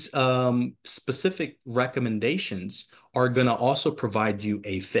these specific recommendations are going to also provide you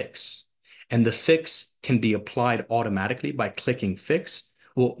a fix. And the fix can be applied automatically by clicking fix,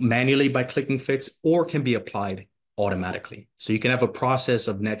 well, manually by clicking fix, or can be applied automatically. So you can have a process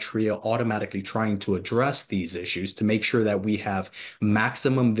of Netreo automatically trying to address these issues to make sure that we have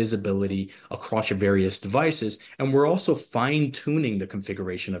maximum visibility across your various devices. And we're also fine-tuning the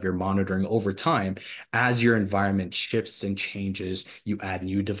configuration of your monitoring over time as your environment shifts and changes, you add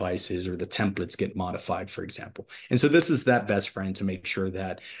new devices or the templates get modified, for example. And so this is that best friend to make sure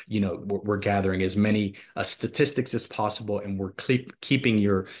that, we're gathering as many statistics as possible, and we're keeping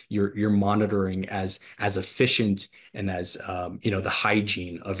your monitoring as efficient and as the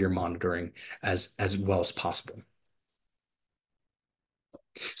hygiene of your monitoring as well as possible.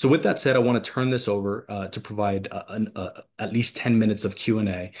 So with that said, I want to turn this over to provide at least 10 minutes of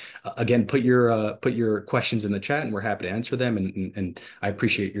Q&A. Again, put your questions in the chat, and we're happy to answer them. And I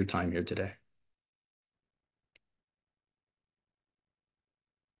appreciate your time here today.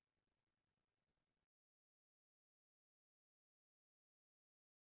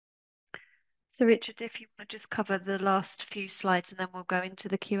 So Richard, if you want to just cover the last few slides and then we'll go into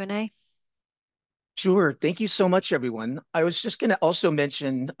the Q&A. Sure. Thank you so much, everyone. I was just going to also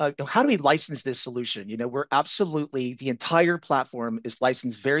mention, how do we license this solution? We're absolutely, the entire platform is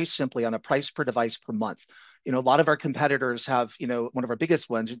licensed very simply on a price per device per month. A lot of our competitors have, one of our biggest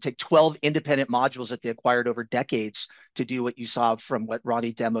ones, would take 12 independent modules that they acquired over decades to do what you saw from what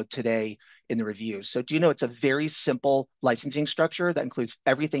Ronnie demoed today in the review. So it's a very simple licensing structure that includes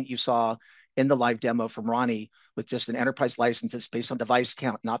everything you saw in the live demo from Ronnie, with just an enterprise license that's based on device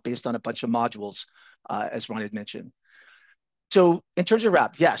count, not based on a bunch of modules, as Ronnie had mentioned. So in terms of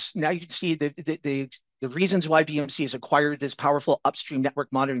wrap, yes, now you can see the reasons why BMC has acquired this powerful upstream network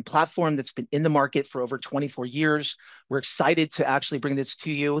monitoring platform that's been in the market for over 24 years. We're excited to actually bring this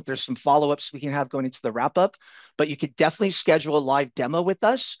to you. There's some follow-ups we can have going into the wrap-up, but you could definitely schedule a live demo with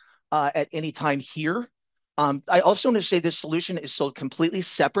us at any time here. I also want to say this solution is sold completely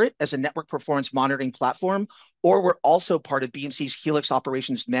separate as a network performance monitoring platform, or we're also part of BMC's Helix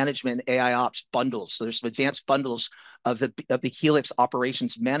Operations Management and AI Ops bundles. So there's some advanced bundles of the Helix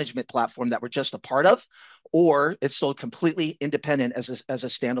Operations Management platform that we're just a part of, or it's sold completely independent as a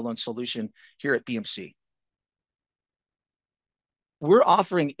standalone solution here at BMC. We're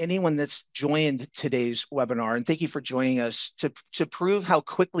offering anyone that's joined today's webinar, and thank you for joining us, to prove how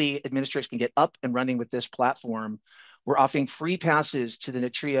quickly administrators can get up and running with this platform. We're offering free passes to the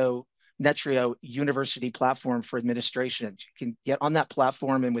Netreo University platform for administration. You can get on that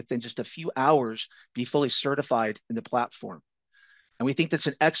platform and within just a few hours be fully certified in the platform. And we think that's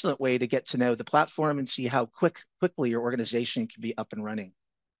an excellent way to get to know the platform and see how quickly your organization can be up and running.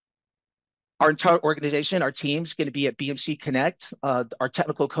 Our entire organization, our team's going to be at BMC Connect. Our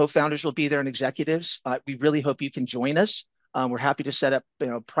technical co-founders will be there and executives. We really hope you can join us. We're happy to set up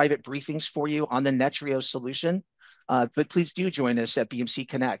private briefings for you on the Netreo solution. But please do join us at BMC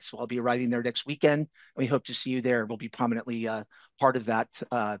Connect. So I'll be arriving there next weekend. We hope to see you there. We'll be prominently part of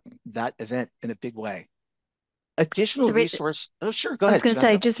that event in a big way. Additional resource. Oh, sure. Go ahead. I was going to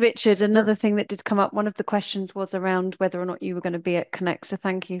say, just Richard, another thing that did come up, one of the questions was around whether or not you were going to be at Connect. So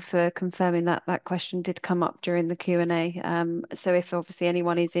thank you for confirming that. That question did come up during the Q&A. So if obviously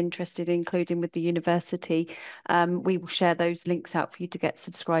anyone is interested, including with the university, we will share those links out for you to get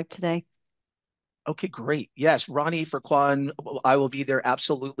subscribed today. Okay, great. Yes, Ronnie, for Quan, I will be there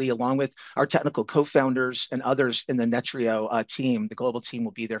absolutely, along with our technical co-founders and others in the Netreo team. The global team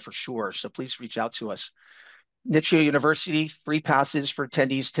will be there for sure. So please reach out to us. Netreo University, free passes for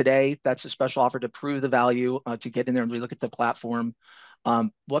attendees today. That's a special offer to prove the value, to get in there and really look at the platform.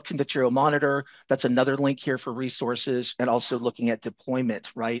 What can Netreo monitor? That's another link here for resources, and also looking at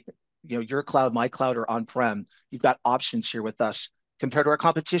deployment, right? You know, your cloud, my cloud, or on-prem. You've got options here with us compared to our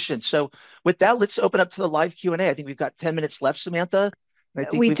competition. So with that, let's open up to the live Q&A. I think we've got 10 minutes left, Samantha. And I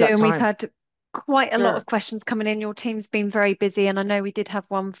think We we've do, got and we've time. had quite a lot Sure. of questions coming in. Your team's been very busy, and I know we did have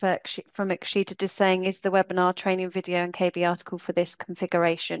one from Akshita just saying, is the webinar training video and KB article for this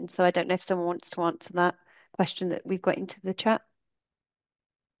configuration? So I don't know if someone wants to answer that question that we've got into the chat.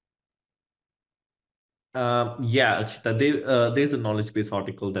 Yeah, Akshita, there's a knowledge base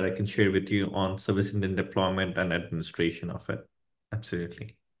article that I can share with you on service and deployment and administration of it.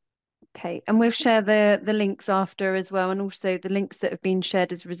 Absolutely. Okay, and we'll share the links after as well, and also the links that have been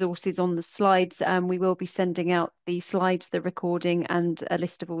shared as resources on the slides. We will be sending out the slides, the recording, and a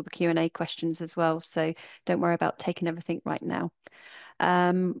list of all the Q&A questions as well. So don't worry about taking everything right now.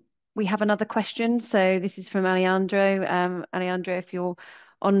 We have another question. So this is from Alejandro. Alejandro, if you're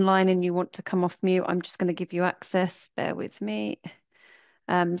online and you want to come off mute, I'm just going to give you access. Bear with me.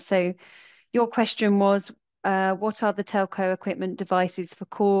 So your question was, what are the telco equipment devices for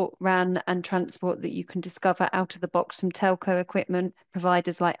core, RAN, and transport that you can discover out of the box from telco equipment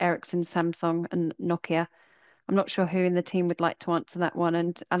providers like Ericsson, Samsung, and Nokia? I'm not sure who in the team would like to answer that one.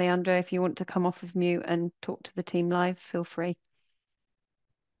 And Alejandro, if you want to come off of mute and talk to the team live, feel free.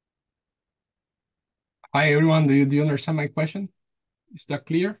 Hi, everyone. Do you understand my question? Is that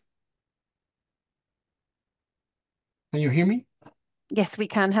clear? Can you hear me? Yes, we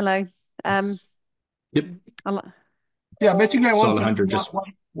can. Hello. Yep. Yeah, basically, I So want to Alejandro, know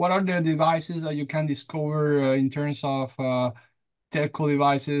what are the devices that you can discover in terms of telco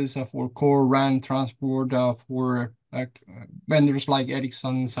devices for core RAN transport for vendors like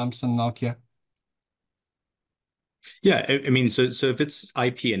Ericsson, Samsung, Nokia? Yeah, I mean, so if it's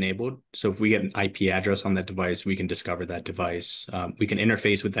IP enabled, so if we get an IP address on that device, we can discover that device. We can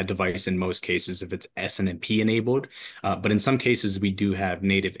interface with that device in most cases if it's SNMP enabled. But in some cases, we do have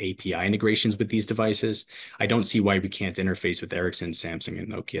native API integrations with these devices. I don't see why we can't interface with Ericsson, Samsung, and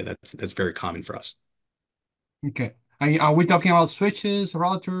Nokia. That's very common for us. Okay. Are we talking about switches,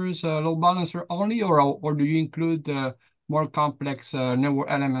 routers, load balancer only, or do you include more complex network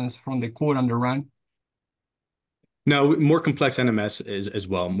elements from the core and the RAN? No, more complex NMS is as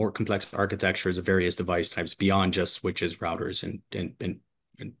well, more complex architectures of various device types beyond just switches, routers, and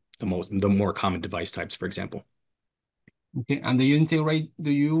the more common device types, for example. Okay, and do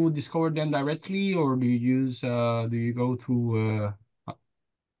you discover them directly, or do you go through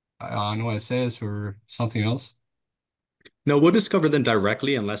an OSS or something else? No, we'll discover them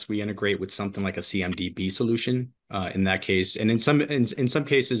directly unless we integrate with something like a CMDB solution. In that case, and in some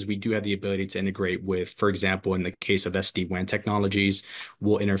cases, we do have the ability to integrate with, for example, in the case of SD-WAN technologies,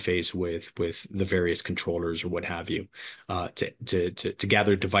 we'll interface with the various controllers or what have you, to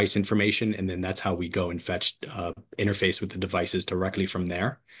gather device information, and then that's how we go and fetch interface with the devices directly from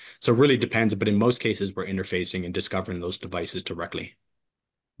there. So it really depends, but in most cases, we're interfacing and discovering those devices directly.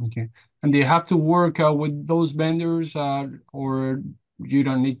 Okay, and they have to work with those vendors, or you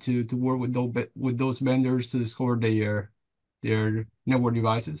don't need to work with those vendors to discover their network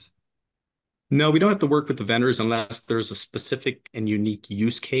devices? No, we don't have to work with the vendors unless there's a specific and unique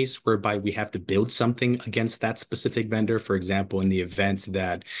use case whereby we have to build something against that specific vendor. For example, in the event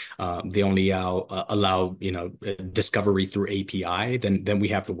that they only allow discovery through API, then we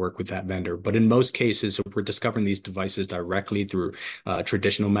have to work with that vendor. But in most cases, if we're discovering these devices directly through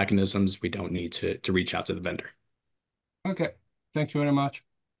traditional mechanisms, we don't need to reach out to the vendor. Okay, thank you very much.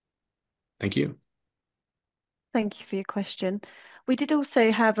 Thank you. Thank you for your question. We did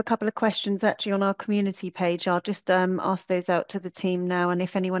also have a couple of questions actually on our community page. I'll just ask those out to the team now, and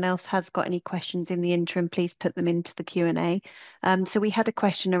if anyone else has got any questions in the interim, please put them into the Q&A. So we had a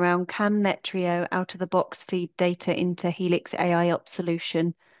question around, can Netreo out of the box feed data into Helix AI Ops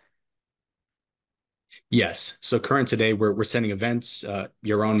solution? Yes. So current today, we're sending events.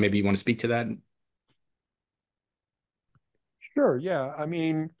 Yaron, maybe you want to speak to that? Sure, yeah. I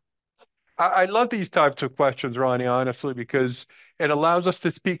mean, I love these types of questions, Ronnie, honestly, because it allows us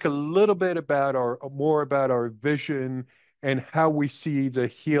to speak a little bit about more about our vision and how we see the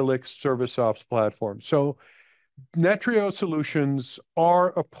Helix Service Ops platform. So Netreo solutions are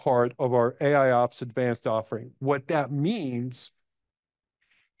a part of our AI Ops advanced offering. What that means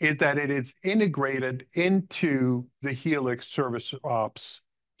is that it is integrated into the Helix Service Ops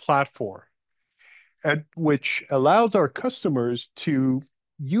platform. which allows our customers to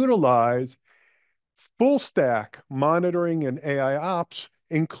utilize full stack monitoring and AI ops,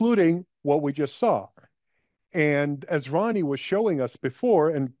 including what we just saw. And as Ronnie was showing us before,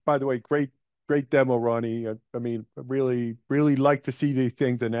 and by the way, great demo, Ronnie. I mean, really like to see these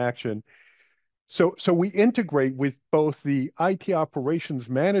things in action. So we integrate with both the IT operations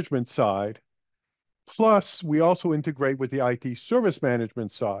management side, plus we also integrate with the IT service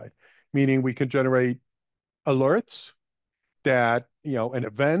management side, meaning we can generate alerts that, and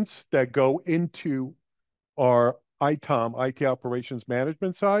events that go into our ITOM, IT operations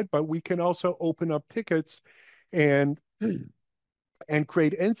management side, but we can also open up tickets and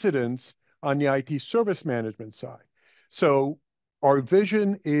create incidents on the IT service management side. So our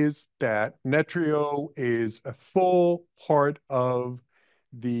vision is that Netreo is a full part of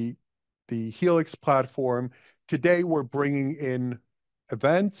the Helix platform. Today, we're bringing in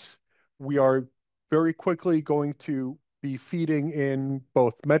events. We are very quickly going to be feeding in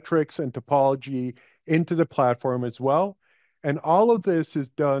both metrics and topology into the platform as well. And all of this is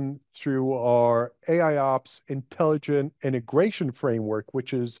done through our AIOps intelligent integration framework,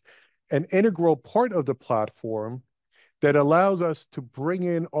 which is an integral part of the platform that allows us to bring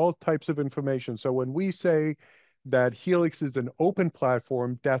in all types of information. So when we say that Helix is an open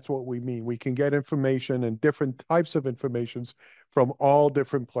platform, that's what we mean. We can get information and different types of informations from all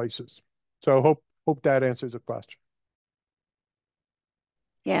different places. So hope that answers the question.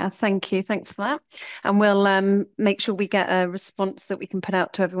 Yeah, thank you. Thanks for that. And we'll make sure we get a response that we can put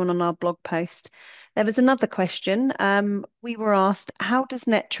out to everyone on our blog post. There was another question. We were asked, how does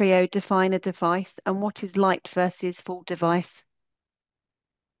Netreo define a device and what is light versus full device?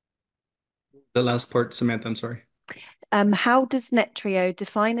 The last part, Samantha, I'm sorry. How does Netreo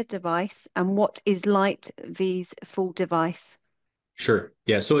define a device and what is light vs full device? Sure.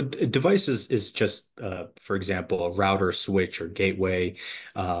 Yeah. So a device is just, for example, a router, switch, or gateway,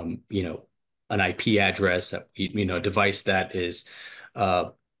 an IP address, a device that is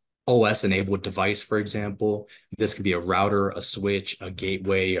OS-enabled device, for example. This could be a router, a switch, a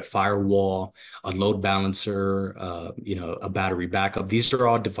gateway, a firewall, a load balancer, a battery backup. These are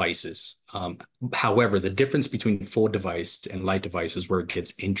all devices. However, the difference between full device and light device is where it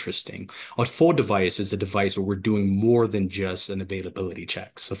gets interesting. A full device is a device where we're doing more than just an availability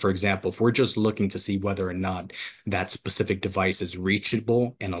check. So, for example, if we're just looking to see whether or not that specific device is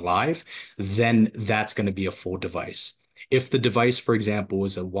reachable and alive, then that's going to be a full device. If the device, for example,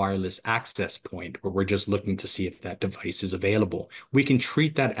 is a wireless access point where we're just looking to see if that device is available, we can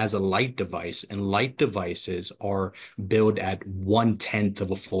treat that as a light device, and light devices are billed at 1/10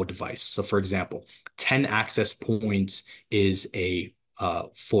 of a full device. So, for example, 10 access points is a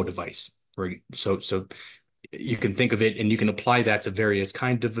full device. So you can think of it and you can apply that to various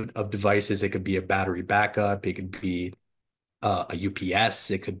kinds of devices. It could be a battery backup. It could be a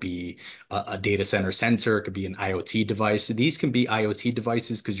UPS, it could be a data center sensor, it could be an IoT device. These can be IoT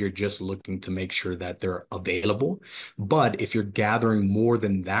devices because you're just looking to make sure that they're available. But if you're gathering more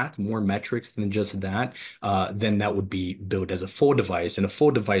than that, more metrics than just that, then that would be billed as a full device. And a full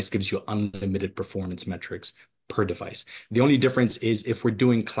device gives you unlimited performance metrics per device. The only difference is if we're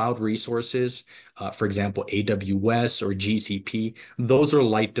doing cloud resources, for example, AWS or GCP, those are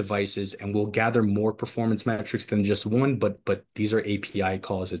light devices and we'll gather more performance metrics than just one, but these are API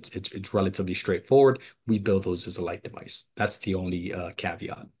calls. It's relatively straightforward. We build those as a light device. That's the only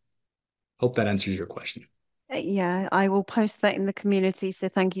caveat. Hope that answers your question. Yeah, I will post that in the community. So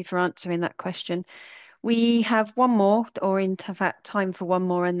thank you for answering that question. We have one more, or in fact, time for one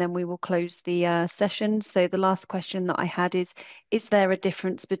more, and then we will close the session. So the last question that I had is there a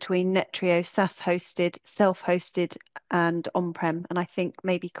difference between Netreo SaaS hosted, self-hosted, and on-prem? And I think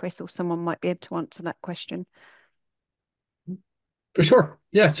maybe Chris or someone might be able to answer that question. For sure.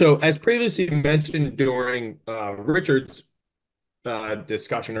 Yeah. So as previously mentioned during Richard's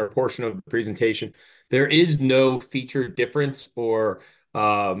discussion or portion of the presentation, there is no feature difference or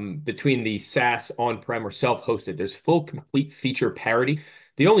between the SaaS on-prem or self-hosted. There's full complete feature parity.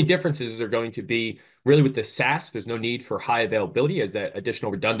 The only differences are going to be really with the SaaS, there's no need for high availability as that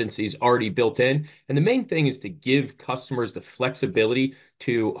additional redundancy is already built in. And the main thing is to give customers the flexibility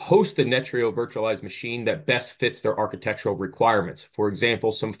to host the Netreo virtualized machine that best fits their architectural requirements. For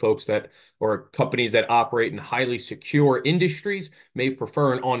example, some folks or companies that operate in highly secure industries may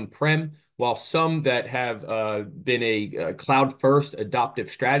prefer an on-prem, while some that have been a cloud-first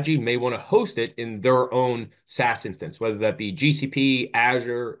adoptive strategy may want to host it in their own SaaS instance, whether that be GCP,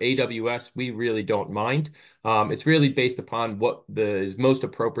 Azure, AWS, we really don't mind. It's really based upon what is most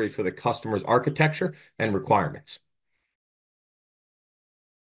appropriate for the customer's architecture and requirements.